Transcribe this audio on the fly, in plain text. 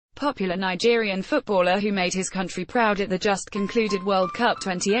popular Nigerian footballer who made his country proud at the just-concluded World Cup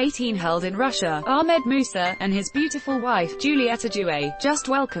 2018 held in Russia, Ahmed Musa, and his beautiful wife, Juliet, just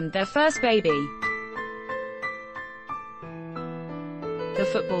welcomed their first baby. The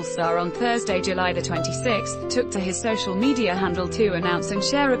football star on Thursday, July the 26th, took to his social media handle to announce and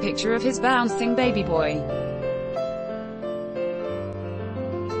share a picture of his bouncing baby boy.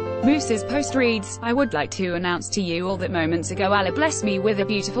 Musa's post reads, "I would like to announce to you all that moments ago Allah blessed me with a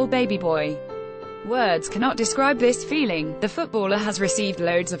beautiful baby boy. Words cannot describe this feeling." The footballer has received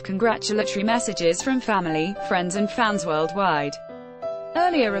loads of congratulatory messages from family, friends and fans worldwide.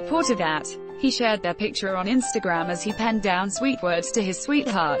 Earlier reported that he shared their picture on Instagram as he penned down sweet words to his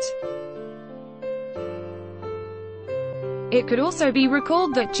sweetheart. It could also be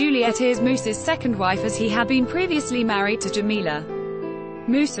recalled that Juliet is Musa's second wife, as he had been previously married to Jamila.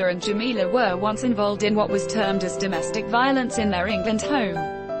 Musa and Jamila were once involved in what was termed as domestic violence in their England home.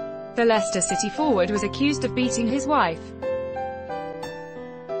 The Leicester City forward was accused of beating his wife.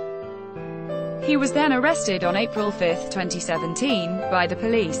 He was then arrested on April 5, 2017, by the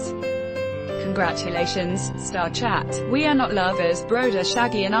police. Congratulations, Star Chat. We are not lovers, broda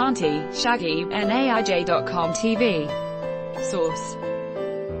Shaggy and Auntie, Shaggy, naij.com TV. Source.